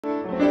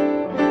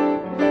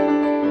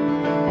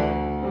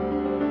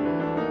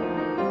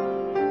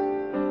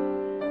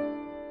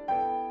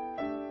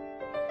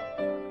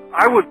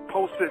I would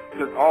post it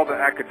to all the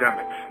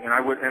academics, and I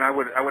would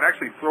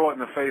actually throw it in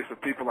the face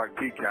of people like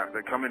PCAP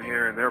that come in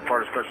here and they're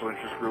part of special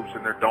interest groups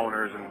and they're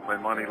donors and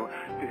money,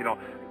 you know.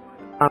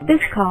 This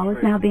call is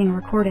now being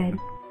recorded.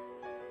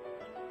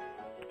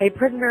 A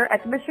prisoner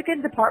at the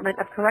Michigan Department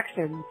of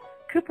Corrections,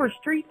 Cooper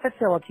Street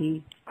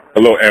facility.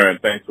 Hello, Aaron.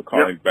 Thanks for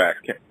calling back.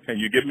 Can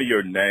you give me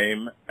your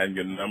name and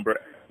your number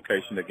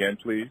application again,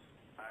 please?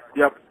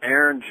 Yep,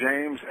 Aaron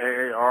James,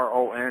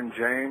 Aaron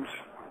James,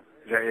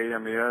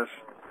 James,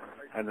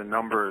 and the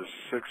number is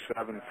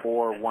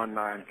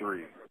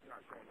 674193.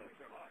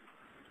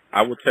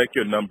 I will take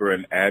your number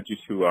and add you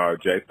to our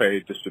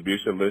JPay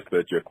distribution list so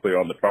that you're clear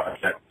on the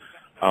project,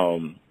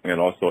 and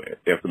also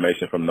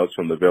information from Notes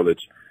from the Village.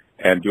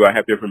 And do I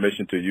have your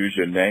permission to use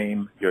your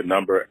name, your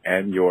number,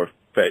 and your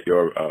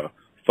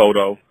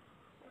photo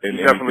in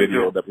any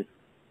video?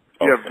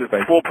 You have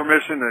the full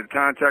permission to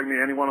contact me.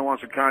 Anyone who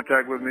wants to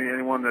contact with me,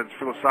 anyone that's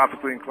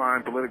philosophically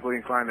inclined, politically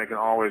inclined, they can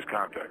always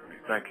contact me.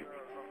 Thank you.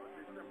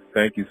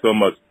 Thank you so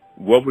much.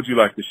 What would you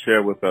like to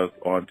share with us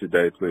on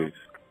today, please?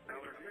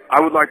 I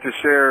would like to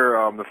share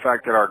the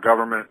fact that our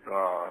government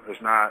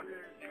is not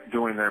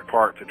doing their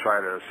part to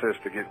try to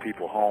assist to get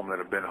people home that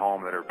have been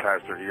home, that are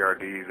past their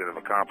ERDs, that have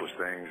accomplished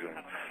things and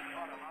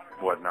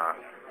whatnot.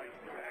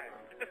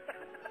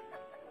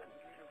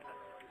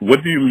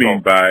 What do you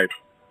mean by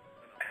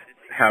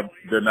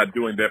they're not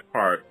doing their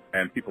part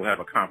and people have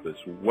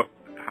accomplished?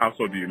 How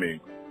so do you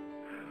mean?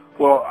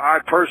 Well,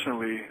 I've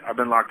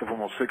been locked up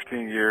almost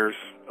 16 years.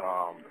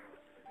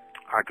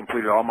 I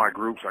completed all my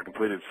groups. I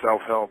completed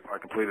self-help. I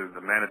completed the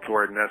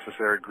mandatory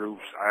necessary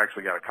groups. I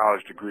actually got a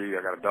college degree.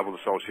 I got a double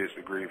associate's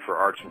degree for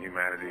arts and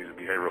humanities and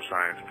behavioral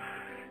science.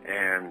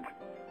 And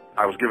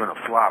I was given a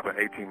flop, an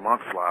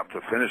 18-month flop, to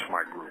finish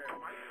my group.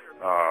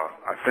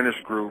 I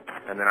finished group,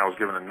 and then I was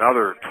given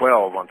another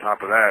 12 on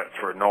top of that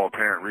for no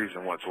apparent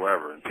reason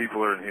whatsoever. And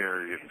people are in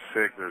here getting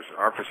sick.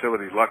 Our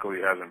facility, luckily,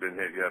 hasn't been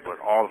hit yet, but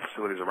all the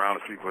facilities around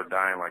us, people are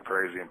dying like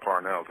crazy in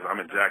Parnell because I'm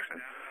in Jackson.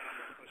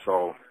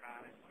 So,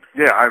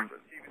 yeah,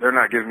 they're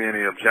not giving me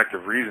any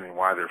objective reasoning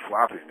why they're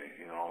flopping me,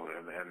 you know,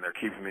 and they're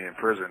keeping me in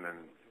prison.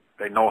 And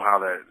they know how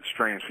that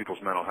strains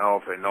people's mental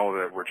health. They know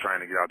that we're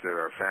trying to get out there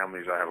to our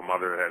families. I have a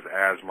mother that has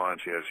asthma,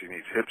 and she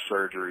needs hip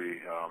surgery,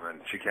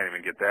 and she can't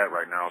even get that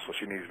right now, so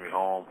she needs me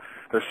home.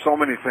 There's so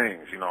many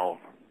things, you know,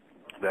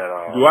 that...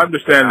 Do I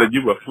understand that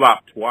you were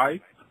flopped twice?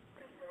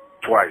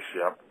 Twice,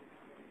 yep.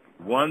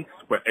 Once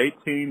for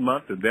 18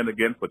 months and then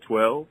again for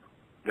 12?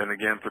 Then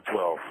again for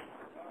 12.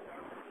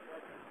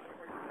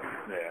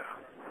 Yeah.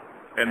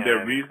 And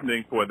their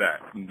reasoning for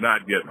that,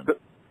 not getting them?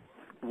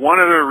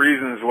 One of the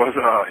reasons was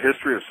a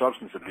history of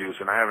substance abuse,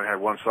 and I haven't had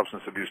one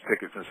substance abuse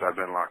ticket since I've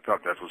been locked up.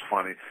 That's what's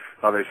funny.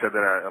 They said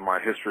that in my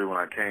history when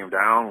I came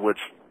down,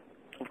 which,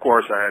 of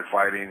course, I had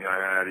fighting, I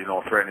had, you know,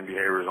 threatening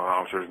behaviors on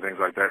officers and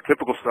things like that.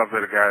 Typical stuff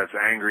that a guy that's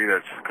angry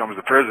that comes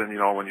to prison, you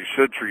know, when you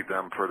should treat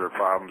them for their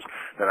problems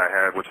that I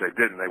had, which they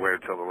didn't. They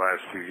waited till the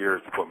last few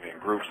years to put me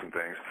in groups and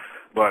things.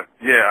 But,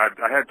 yeah,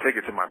 I had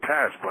tickets in my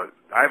past, but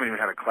I haven't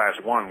even had a Class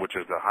 1, which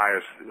is the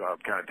highest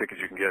kind of tickets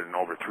you can get in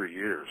over 3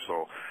 years.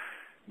 So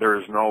there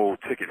is no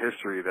ticket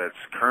history that's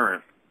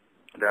current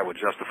that would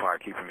justify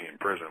keeping me in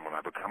prison when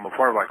I'm a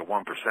part of like a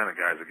 1% of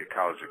guys that get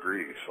college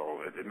degrees,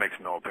 so it makes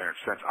no apparent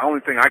sense. The only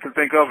thing I can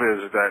think of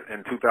is that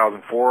in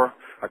 2004,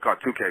 I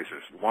caught 2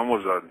 cases. One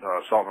was an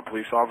assault on a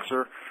police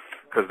officer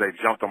because they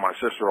jumped on my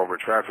sister over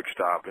a traffic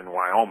stop in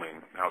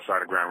Wyoming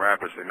outside of Grand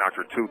Rapids. They knocked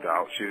her tooth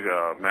out. She's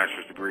a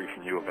master's degree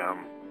from U of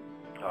M.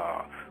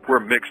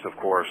 We're mixed, of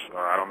course.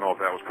 I don't know if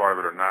that was part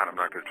of it or not. I'm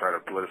not going to try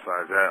to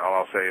politicize that.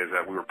 All I'll say is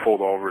that we were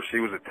pulled over. She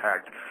was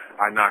attacked.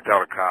 I knocked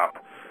out a cop,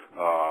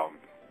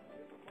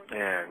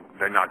 and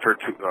they knocked her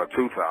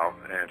tooth out,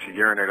 and she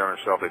urinated on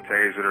herself. They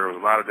tased her. There was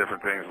a lot of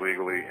different things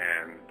legally,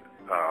 and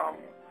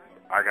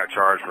I got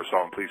charged for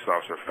assault on a police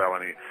officer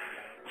felony.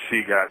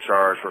 She got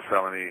charged for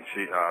felony.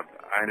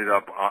 I ended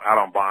up out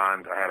on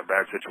bond. I had a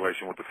bad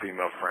situation with a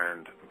female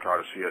friend, caught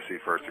a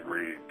CSE first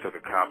degree, took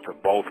a cop to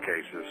both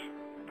cases.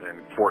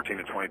 In 14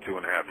 to 22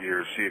 and a half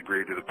years, she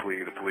agreed to the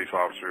plea. The police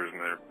officers and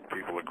their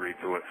people agreed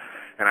to it.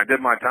 And I did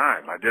my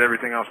time. I did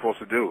everything I was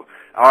supposed to do.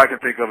 All I can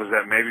think of is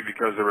that maybe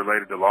because they're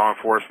related to law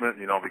enforcement,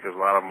 you know, because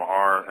a lot of them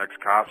are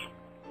ex-cops,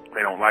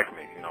 they don't like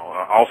me. You know,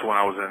 also when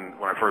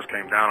I first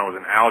came down, I was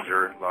in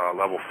Alger,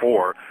 level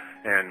 4,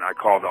 and I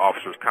called the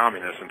officers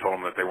communists and told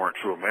them that they weren't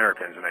true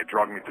Americans, and they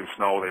drugged me through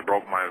snow. They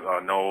broke my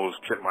nose,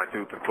 chipped my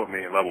tooth, and put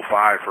me in level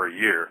 5 for a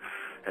year,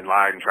 and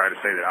lied and tried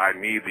to say that I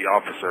need the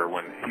officer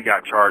when he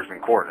got charged in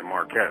court in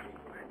Marquette.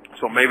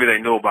 So maybe they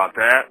knew about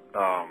that,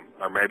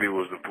 or maybe it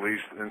was the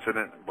police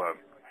incident, but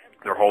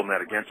they're holding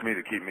that against me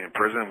to keep me in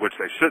prison, which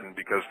they shouldn't,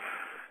 because,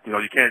 you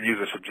know, you can't use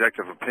a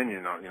subjective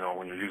opinion, you know,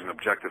 when you're using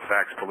objective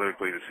facts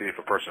politically to see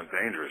if a person's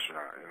dangerous or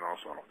not, you know.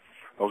 So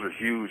those are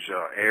huge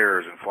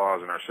errors and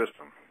flaws in our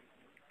system.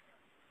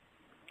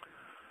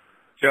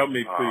 Tell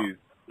me,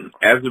 please,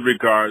 as it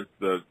regards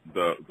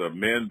the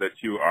men that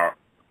you are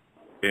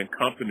in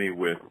company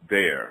with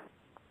there,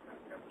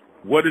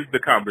 what is the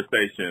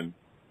conversation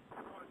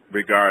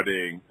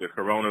regarding the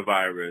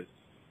coronavirus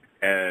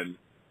and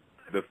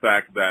the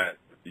fact that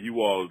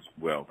you all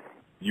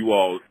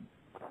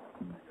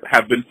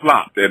have been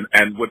flopped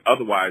and would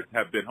otherwise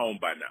have been home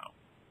by now?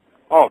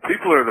 Oh,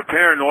 people are the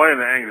paranoia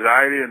and the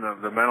anxiety and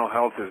the mental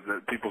health is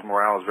that people's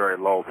morale is very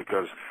low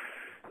because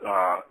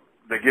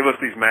they give us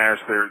these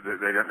masks.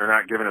 They're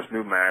not giving us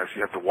new masks.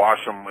 You have to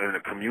wash them in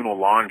a communal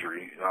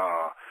laundry.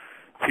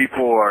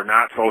 People are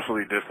not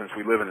socially distanced.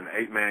 We live in an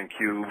 8-man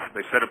cube.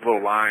 They set up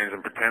little lines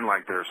and pretend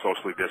like they're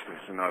socially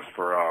distancing us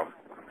for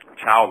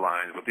child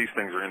lines, but these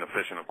things are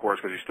inefficient, of course,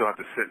 because you still have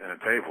to sit in a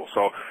table.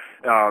 So,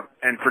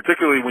 and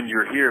particularly when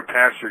you're here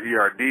past your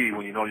ERD,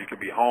 when you know you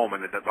could be home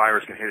and that the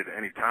virus can hit it at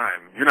any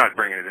time, you're not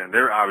bringing it in.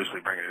 They're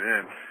obviously bringing it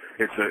in.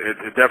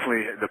 It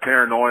definitely, the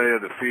paranoia,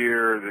 the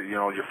fear,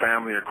 your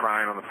family are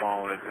crying on the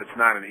phone. It's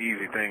not an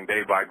easy thing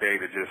day by day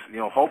to just,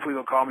 hopefully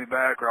they'll call me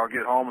back or I'll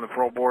get home and the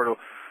pro board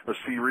will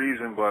see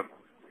reason, but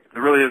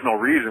there really is no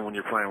reason when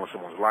you're playing with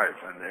someone's life.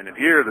 And in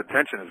here, the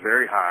tension is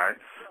very high.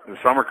 When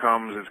the summer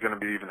comes, it's going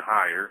to be even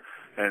higher.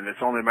 And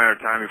it's only a matter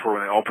of time before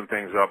when they open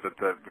things up that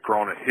the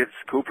corona hits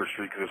Cooper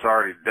Street, because it's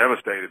already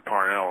devastated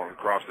Parnell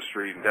across the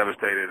street and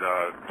devastated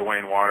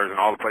Duane Waters and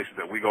all the places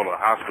that we go to the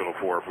hospital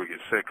for if we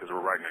get sick because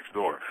we're right next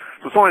door.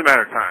 So it's only a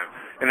matter of time.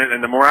 And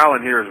the morale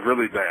in here is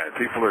really bad.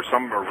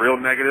 Some are real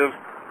negative.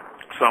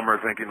 Some are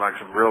thinking like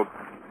some real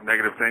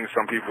negative things.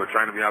 Some people are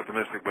trying to be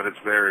optimistic, but it's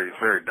very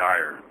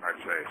dire, I'd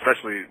say,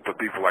 especially for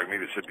people like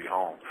me that should be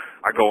home.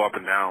 I go up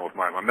and down with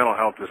my mental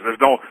health. There's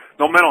no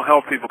mental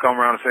health people come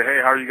around and say, hey,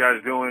 how are you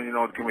guys doing?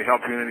 Can we help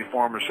you in any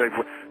form or shape?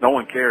 No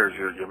one cares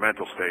your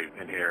mental state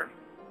in here.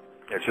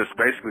 It's just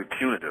basically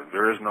punitive.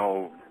 There is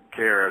no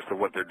care as to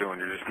what they're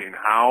doing. You're just being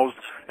housed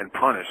and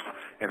punished,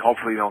 and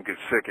hopefully you don't get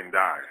sick and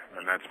die.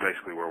 And that's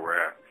basically where we're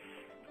at.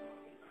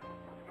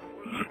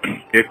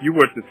 If you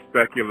were to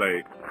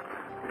speculate,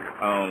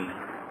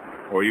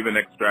 or even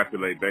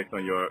extrapolate based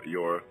on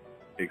your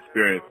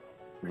experience,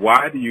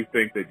 why do you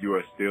think that you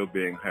are still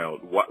being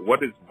held?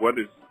 What is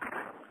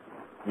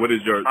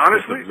your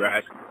honestly?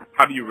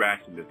 How do you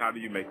ration this? How do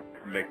you make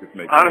this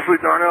make sense? Honestly,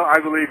 Darnell, I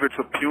believe it's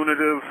a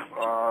punitive,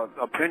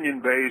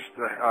 opinion-based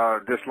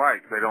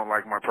dislike. They don't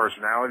like my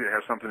personality. It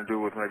has something to do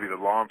with maybe the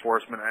law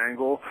enforcement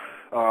angle.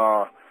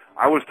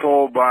 I was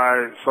told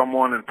by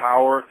someone in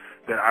power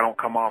that I don't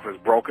come off as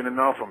broken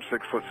enough. I'm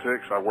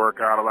 6'6". I work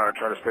out a lot. I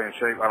try to stay in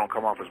shape. I don't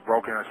come off as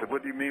broken. I said,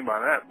 what do you mean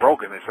by that?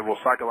 Broken? They said, well,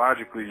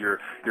 psychologically, you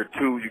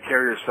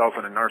carry yourself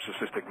in a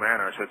narcissistic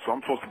manner. I said, so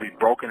I'm supposed to be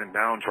broken and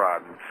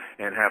downtrodden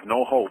and have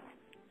no hope,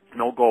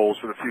 no goals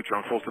for the future.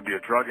 I'm supposed to be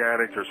a drug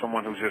addict or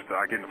someone who's just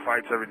I get into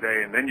fights every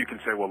day, and then you can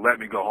say, well,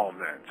 let me go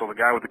home then. So the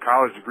guy with the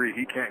college degree,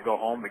 he can't go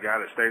home. The guy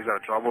that stays out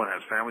of trouble and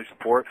has family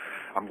support,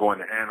 I'm going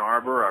to Ann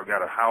Arbor. I've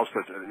got a house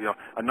that's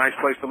a nice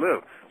place to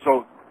live.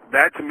 So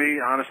that to me,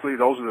 honestly,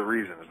 those are the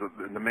reasons,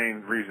 the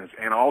main reasons,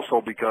 and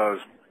also because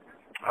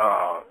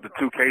the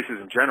two cases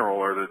in general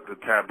are the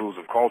taboos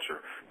of culture.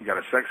 You got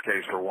a sex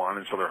case for one,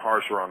 and so they're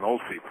harsher on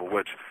those people,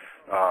 which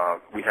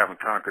we haven't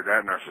conquered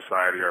that in our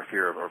society, our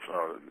fear of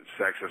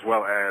sex, as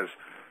well as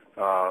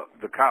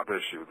the cop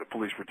issue, the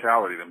police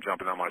brutality, them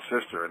jumping on my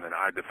sister, and then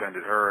I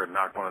defended her and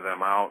knocked one of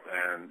them out,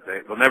 and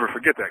they'll never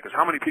forget that, because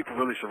how many people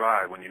really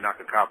survive when you knock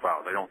a cop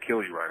out? They don't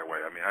kill you right away.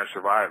 I mean, I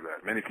survived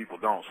that. Many people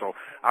don't, so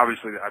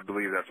obviously I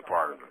believe that's a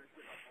part of it.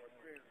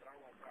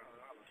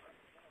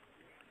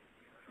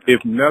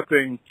 If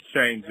nothing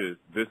changes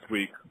this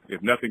week,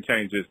 if nothing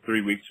changes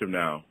 3 weeks from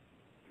now,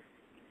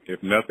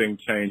 if nothing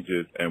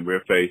changes and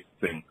we're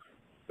facing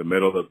the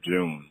middle of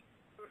June,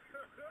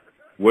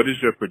 what is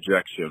your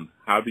projection?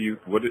 How are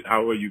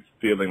you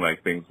feeling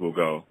like things will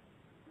go?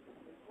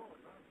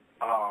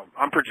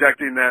 I'm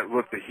projecting that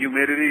with the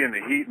humidity and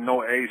the heat,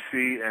 no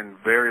AC, and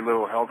very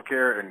little health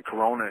care, and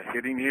corona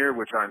hitting here,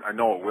 which I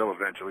know it will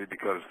eventually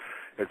because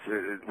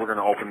we're going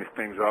to open these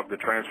things up. The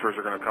transfers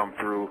are going to come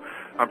through.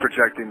 I'm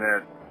projecting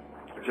that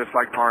just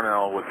like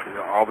Parnell, with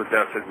all the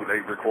deaths that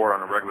they record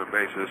on a regular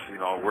basis,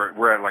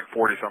 we're at like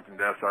 40-something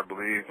deaths, I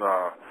believe,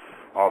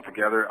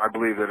 altogether. I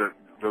believe that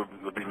there'll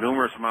be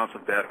numerous amounts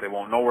of death. They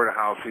won't know where to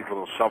house people.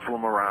 They'll shuffle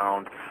them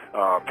around.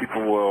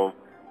 People will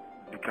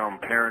become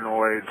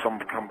paranoid. Some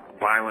become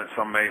violent.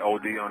 Some may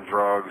OD on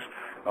drugs.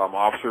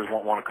 Officers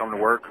won't want to come to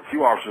work.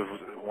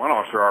 One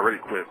officer already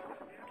quit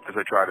because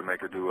they tried to make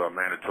her do a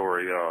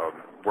mandatory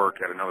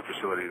work at another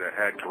facility that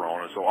had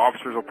corona. So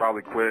officers will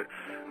probably quit.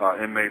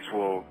 Inmates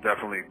will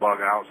definitely bug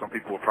out. Some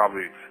people will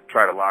probably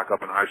try to lock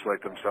up and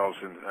isolate themselves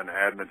in an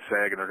admin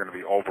seg, and they're going to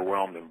be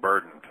overwhelmed and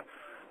burdened.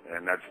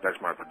 And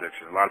that's my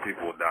prediction. A lot of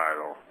people will die,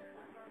 though.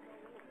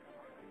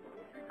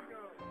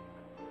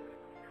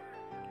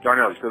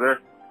 Darnell, you still there?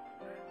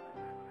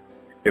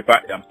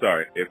 I'm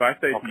sorry. If I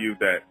say to you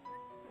that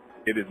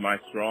it is my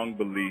strong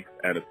belief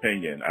and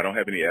opinion, I don't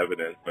have any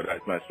evidence, but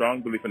it's my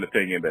strong belief and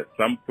opinion that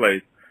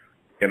someplace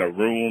in a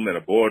room, in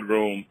a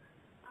boardroom,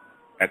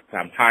 at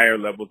some higher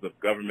levels of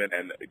government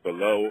and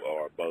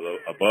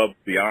above,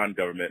 beyond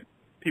government,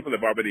 people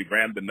have already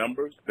ran the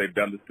numbers. They've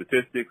done the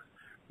statistics.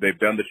 They've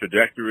done the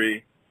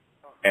trajectory.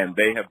 And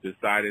they have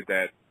decided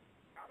that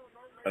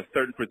a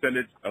certain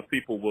percentage of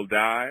people will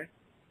die.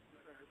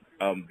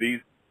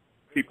 These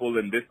people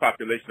in this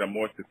population are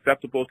more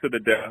susceptible to the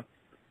death,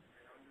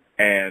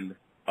 and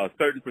a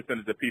certain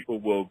percentage of people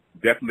will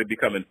definitely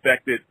become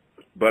infected,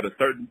 but a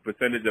certain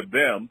percentage of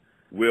them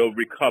will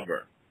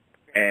recover.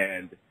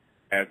 And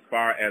as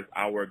far as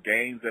our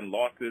gains and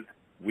losses,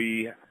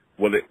 we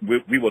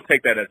will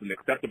take that as an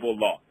acceptable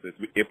loss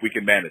if we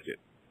can manage it.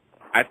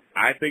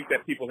 I think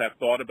that people have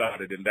thought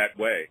about it in that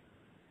way.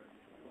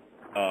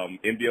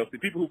 NBLC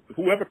people,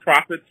 whoever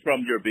profits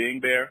from your being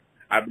there,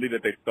 I believe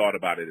that they've thought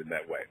about it in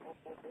that way.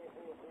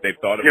 They've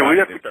thought about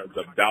it in terms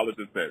of dollars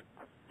and cents.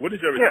 What is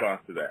your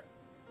response to that?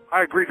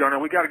 I agree,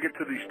 Darnell. We got to get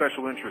to these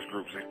special interest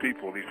groups, these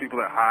people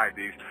that hide,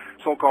 these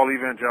so-called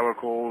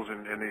evangelicals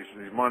and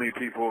these money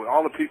people,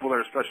 all the people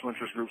that are special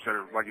interest groups that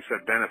are, like you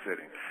said,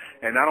 benefiting.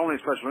 And not only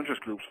special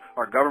interest groups,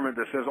 our government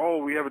that says,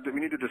 oh, we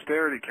need a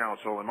disparity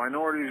council and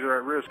minorities are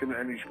at risk, and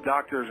these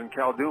doctors in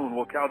Khaldun.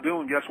 Well,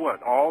 Khaldun, guess what?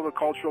 All the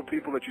cultural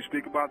people that you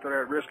speak about that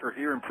are at risk are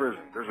here in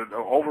prison. There's an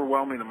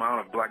overwhelming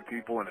amount of black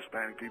people and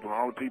Hispanic people, and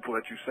all the people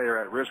that you say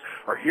are at risk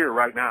are here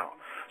right now.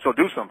 So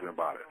do something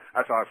about it.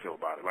 That's how I feel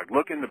about it. Like,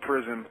 look into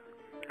prison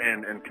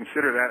and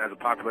consider that as a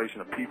population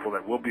of people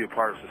that will be a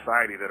part of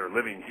society that are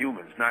living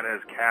humans, not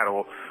as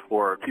cattle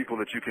or people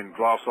that you can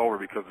gloss over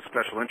because the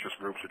special interest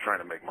groups are trying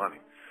to make money.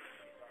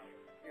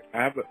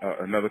 I have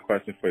another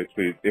question for you,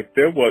 please. If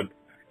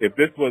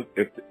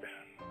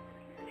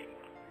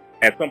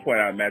at some point,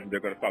 I imagine they're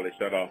going to probably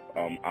shut off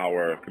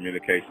our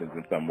communications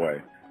in some way.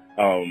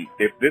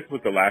 If this was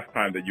the last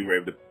time that you were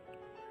able to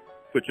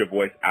put your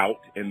voice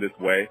out in this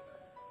way,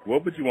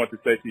 what would you want to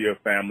say to your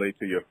family,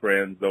 to your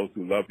friends, those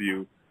who love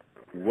you?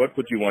 What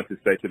would you want to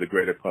say to the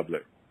greater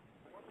public?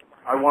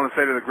 I want to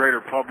say to the greater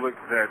public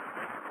that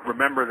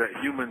remember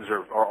that humans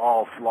are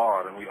all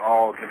flawed, and we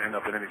all can end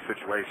up in any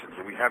situations.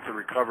 And we have to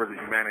recover the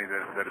humanity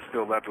that is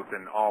still left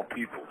within all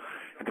people.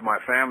 And to my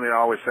family, I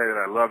always say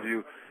that I love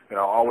you, that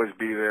I'll always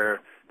be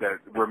there, that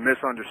we're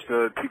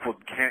misunderstood. People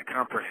can't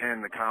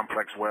comprehend the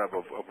complex web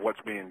of what's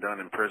being done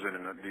in prison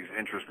and these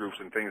interest groups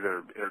and things that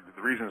are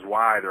the reasons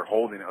why they're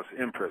holding us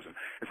in prison.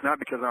 It's not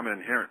because I'm an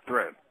inherent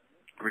threat,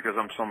 because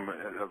I'm some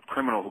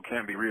criminal who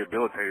can't be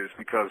rehabilitated. It's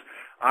because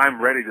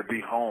I'm ready to be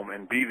home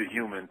and be the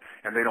human,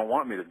 and they don't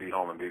want me to be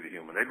home and be the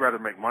human. They'd rather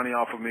make money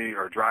off of me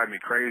or drive me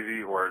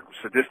crazy or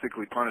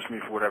sadistically punish me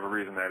for whatever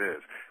reason that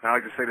is. And I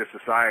like to say to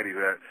society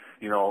that,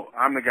 you know,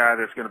 I'm the guy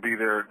that's going to be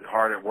there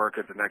hard at work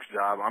at the next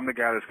job. I'm the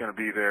guy that's going to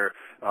be there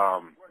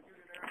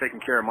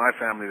taking care of my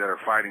family that are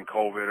fighting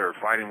COVID or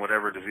fighting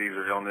whatever disease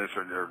or illness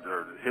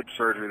or hip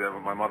surgery that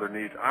my mother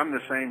needs. I'm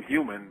the same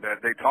human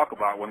that they talk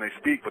about when they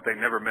speak, but they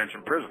never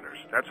mention prisoners.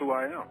 That's who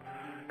I am.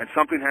 And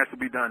something has to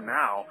be done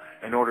now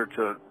in order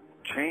to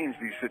change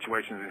these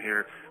situations in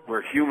here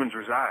where humans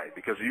reside,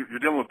 because you're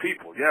dealing with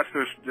people. Yes,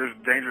 there's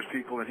dangerous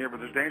people in here,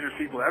 but there's dangerous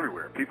people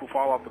everywhere. People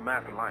fall off the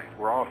map in life.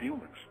 We're all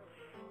humans.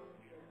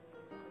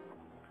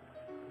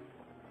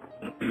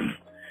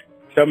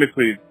 Tell me,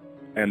 please,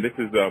 and this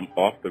is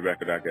off the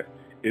record, I guess,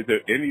 is there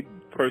any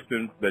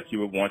person that you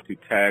would want to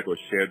tag or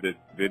share this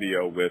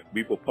video with?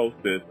 We will post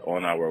this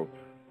on our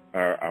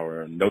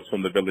Notes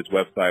from the Village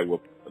website,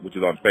 which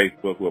is on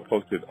Facebook. We'll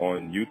post it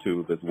on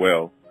YouTube as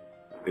well.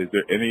 Is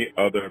there any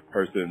other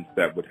persons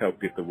that would help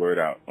get the word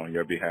out on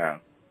your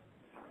behalf?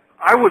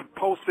 I would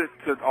post it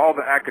to all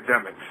the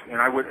academics, and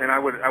I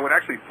would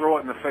actually throw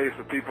it in the face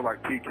of people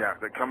like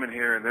PCAP that come in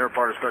here and they're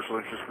part of special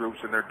interest groups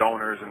and they're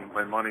donors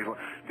and money.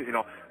 You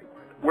know,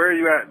 where are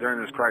you at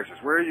during this crisis?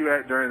 Where are you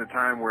at during the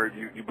time where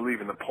you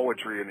believe in the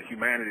poetry and the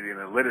humanity and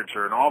the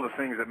literature and all the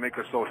things that make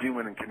us so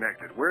human and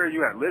connected? Where are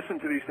you at? Listen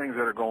to these things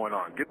that are going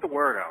on. Get the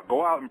word out.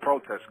 Go out and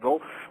protest.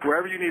 Go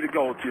wherever you need to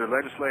go, to your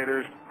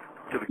legislators,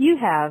 You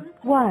have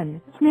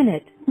 1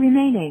 minute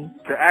remaining.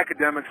 To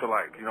academics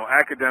alike, you know,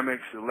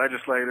 academics,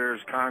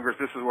 legislators, Congress,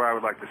 this is where I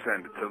would like to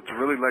send it, to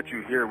really let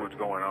you hear what's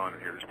going on in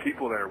here. There's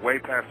people that are way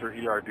past their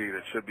ERD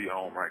that should be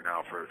home right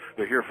now.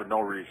 They're here for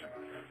no reason.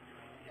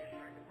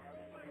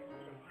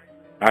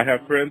 I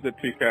have friends at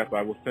PCAP.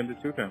 I will send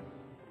it to them.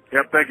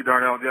 Yep, thank you,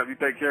 Darnell. Yep, you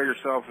take care of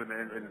yourself and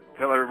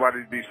tell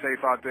everybody to be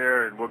safe out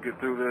there, and we'll get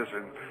through this.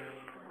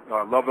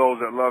 And love those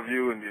that love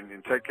you,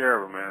 and take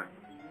care of them, man.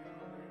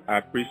 I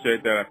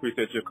appreciate that. I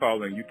appreciate your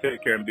calling. You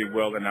take care and be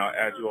well, and I'll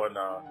add you on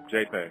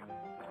JPay.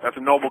 That's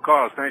a noble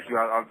cause. Thank you.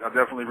 I'll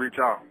definitely reach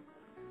out.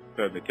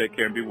 Certainly. Take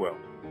care and be well.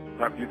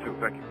 You too.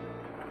 Thank you.